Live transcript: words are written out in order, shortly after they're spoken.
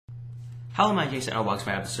Hello, my Jason, and welcome to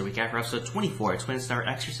my episode recap for episode 24 of Twin Star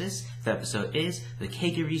Exorcists. The episode is The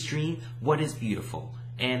Kegare's Dream, What is Beautiful?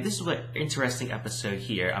 And this is an interesting episode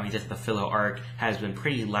here. I mean, just the filler arc has been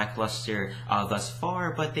pretty lackluster thus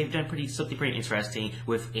far, but they've done something pretty interesting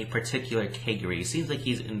with a particular Kegare. It seems like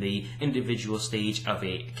he's in the individual stage of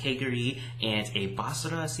a Kegare and a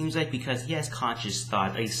Basara, it seems like, because he has conscious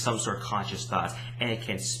thoughts, at least some sort of conscious thoughts, and it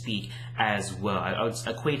can speak as well. I would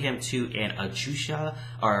equate him to an Ajusha,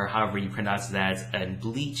 or however you pronounce that, and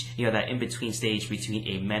Bleach, you know, that in-between stage between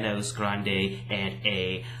a Menos Grande and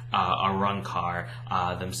a Arrancar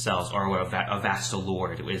themselves, or a Vassal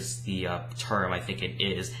Lord is the term I think it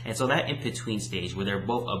is. And so that in-between stage, where they're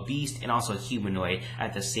both a beast and also a humanoid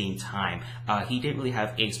at the same time. He didn't really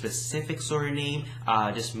have a specific sort of name,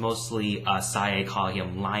 just mostly Sousei called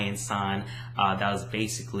him Lion-san. That was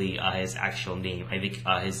basically his actual name. I think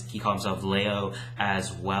he calls himself Leo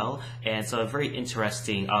as well. And so a very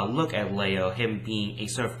interesting look at Leo, him being a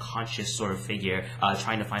sort of conscious sort of figure,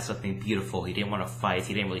 trying to find something beautiful. He didn't want to fight,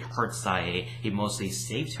 he didn't really hurt Sousei, he mostly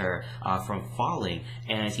saved her from falling.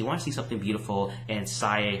 And he wanted to see something beautiful, and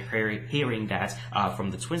Sousei hearing that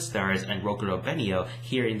from the Twin Stars, and Rokuro Benio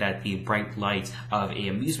hearing that the bright light of an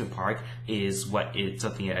amusement park is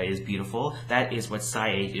something that is beautiful. That is what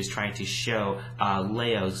Sousei is trying to show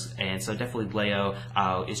Leo's, and so definitely Leo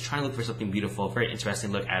is trying to look for something beautiful. Very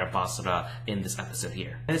interesting look at a Basara in this episode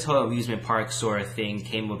here. And this whole amusement park sort of thing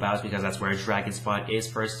came about because that's where Dragon Spot is,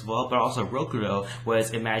 first of all, but also Rokuro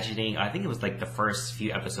was imagining, I think it was like the first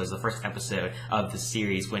few episodes, the first episode of the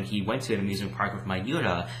series, when he went to an amusement park with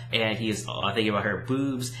Mayura, and he is thinking about her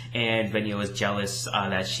boobs, and Benio was jealous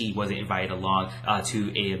that she wasn't invited along to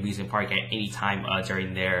an amusement park at any time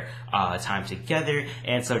during their time together,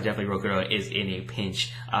 and so definitely Rokuro is in a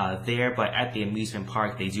pinch there. But at the amusement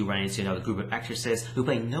park, they do run into another group of exorcists who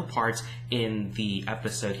play no part in the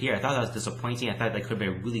episode here. I thought that was disappointing. I thought that could have been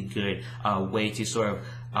a really good way to sort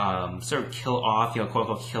of kill off, quote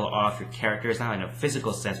unquote, kill off your characters, not in a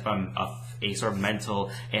physical sense, but a sort of mental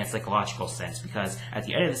and psychological sense. Because at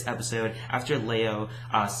the end of this episode, after Leo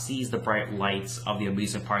sees the bright lights of the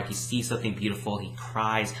amusement park, he sees something beautiful, he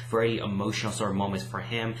cries. Very emotional sort of moments for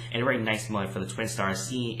him, and a very nice moment for the Twin Stars,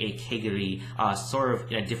 seeing a Kegare sort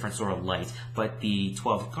of in a different sort of light. But the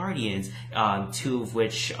 12 Guardians, two of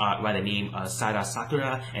which by the name Sada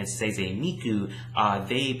Sakura and Sousei Miku,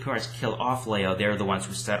 they pretty much kill off Leo. They're the ones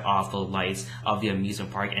who set off the lights of the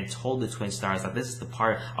amusement park and told the Twin Stars that this is the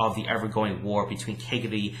part of the ever-going war between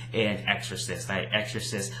Kegare and Exorcists. That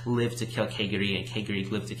Exorcists live to kill Kegare, and Kegare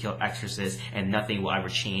live to kill Exorcists, and nothing will ever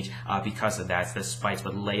change because of that, despite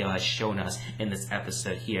what Leo has shown us in this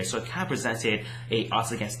episode here. So it kind of presented a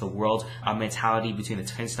us against the world mentality between the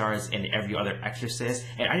Twin Stars and every other Exorcist,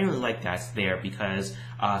 and I didn't really like that there because,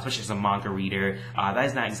 especially as a manga reader, that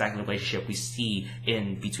is not exactly the relationship we see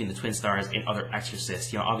in between the Twin Stars and other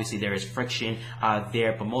Exorcists. Obviously there is friction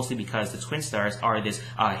there, but mostly because the Twin Stars are this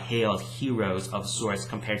hailed heroes of sorts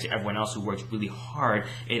compared to everyone else who worked really hard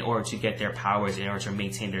in order to get their powers, in order to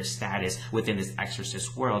maintain their status within this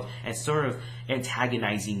Exorcist world, and sort of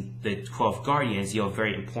antagonizing the 12 Guardians,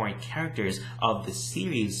 very important characters of the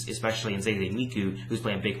series, especially in Sousei Miku, who's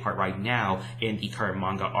playing a big part right now in the current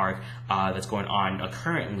manga arc that's going on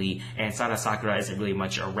currently, and Sada Sakura isn't really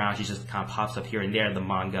much around. She just kind of pops up here and there in the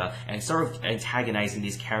manga, and sort of antagonizing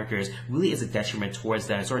these characters really is a detriment towards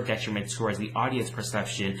them, sort of detriment towards the audience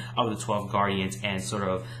perception of the 12 Guardians, and sort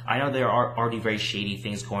of, I know there are already very shady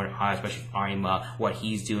things going on, especially with Arima, what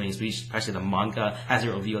he's doing, especially the manga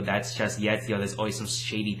hasn't revealed that just yet. There's always some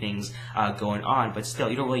shady things going on, but still,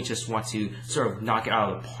 you don't really just want to sort of knock it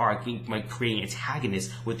out of the park, like creating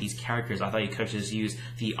antagonists with these characters. I thought you could have just used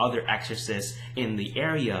the other exorcists in the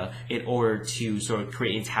area in order to sort of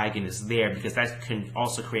create antagonists there, because that can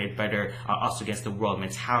also create better us against the world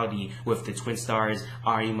mentality with the Twin Stars,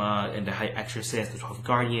 Arima, and the High Exorcist, the 12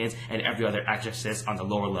 Guardians, and every other exorcist on the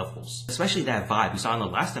lower levels. Especially that vibe we saw in the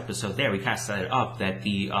last episode there, we kind of set it up that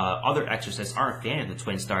the other exorcists aren't a fan of the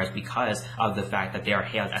Twin Stars because of the fact that they are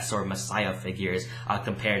hailed as sort of messiah figures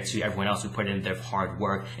compared to everyone else who put in their hard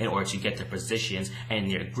work in order to get their positions and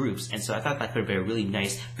their groups. And so I thought that could have been a really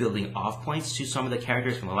nice building off points to some of the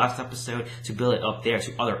characters from the last episode to build it up there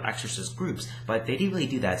to other exorcist groups, but they didn't really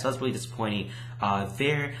do that, so that's really disappointing.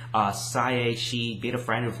 Sousei, she made a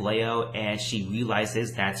friend of Leo, and she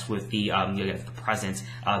realizes that's with the present,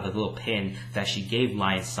 the little pin that she gave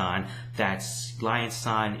Lion-san, that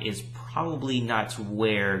Lion-san is probably not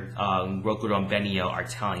where Rokuro and Benio are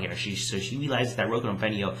telling her. So she realizes that Rokuro and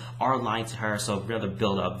Benio are lying to her, so another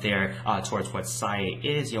build up there towards what Sousei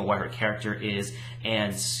is, what her character is,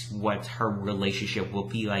 and what her relationship will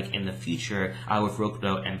be like in the future with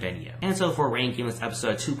Rokuro and Benio. And so for rating, giving this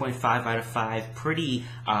episode 2.5 out of 5. Pretty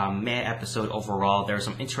mad episode overall. There are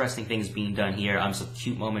some interesting things being done here, some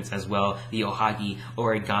cute moments as well. The Ohagi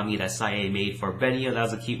origami that Sousei made for Benio, that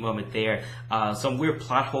was a cute moment there. Some weird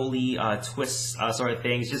plot holy twists sort of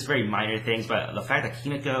things, just very minor things, but the fact that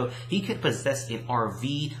Himiko, he could possess an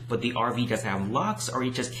RV, but the RV doesn't have locks, or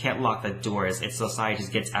he just can't lock the doors. It's Sousei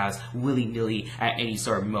just gets out willy-nilly at any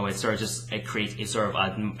sort of moment, sort of just it creates a sort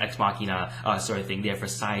of ex machina sort of thing there for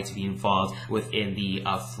Sousei to be involved within the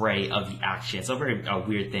fray of the action. So a very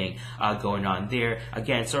weird thing going on there.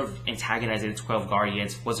 Again, sort of antagonizing the 12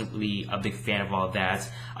 Guardians. Wasn't really a big fan of all of that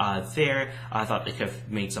there. I thought they could have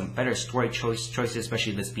made some better story choices,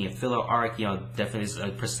 especially this being a filler arc. Definitely is a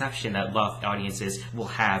perception that a lot of audiences will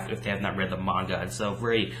have if they have not read the manga. And so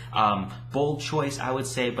very bold choice, I would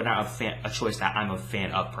say, but not a choice that I'm a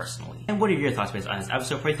fan of personally. And what are your thoughts based on this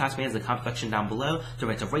episode? Put your thoughts in the comment section down below. Don't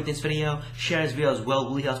forget to rate this video, share this video as well. It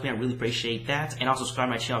really helps me. I really appreciate that. And also subscribe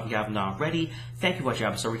to my channel if you haven't already. Thank you for watching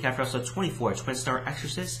episode recap for episode 24, Twin Star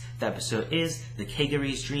Exorcists. The episode is The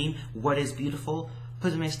Kegare's Dream, What is Beautiful.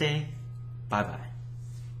 Please stay. Bye bye.